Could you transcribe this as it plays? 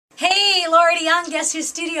Laurie DeYoung. Guess whose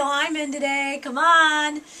studio I'm in today? Come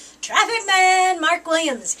on. Traffic man, Mark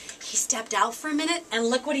Williams. He stepped out for a minute and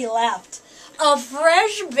look what he left. A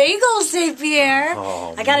fresh bagel, St. Pierre.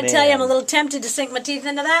 Oh, I gotta tell you, I'm a little tempted to sink my teeth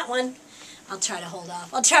into that one. I'll try to hold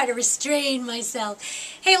off. I'll try to restrain myself.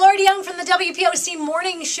 Hey, Laurie DeYoung from the WPOC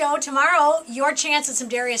Morning Show. Tomorrow, your chance at some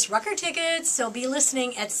Darius Rucker tickets. So be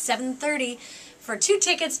listening at 7:30 for 2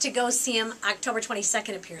 tickets to go see him October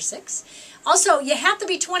 22nd at Pier 6. Also, you have to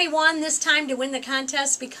be 21 this time to win the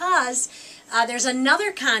contest because there's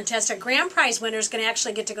another contest. A grand prize winner is going to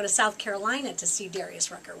actually get to go to South Carolina to see Darius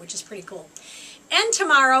Rucker, which is pretty cool. And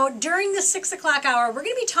tomorrow, during the 6 o'clock hour, we're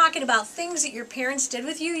going to be talking about things that your parents did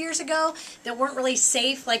with you years ago that weren't really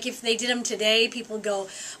safe. Like if they did them today, people go,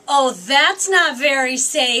 oh, that's not very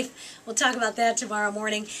safe. We'll talk about that tomorrow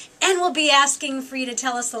morning. And we'll be asking for you to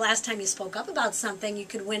tell us the last time you spoke up about something. You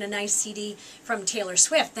could win a nice CD from Taylor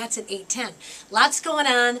Swift. That's at 8:10. Lots going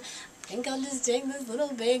on. I think I'll just take this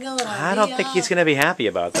little bagel. And I don't think he's going to be happy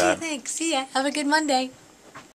about that. What do you think? See ya. Have a good Monday.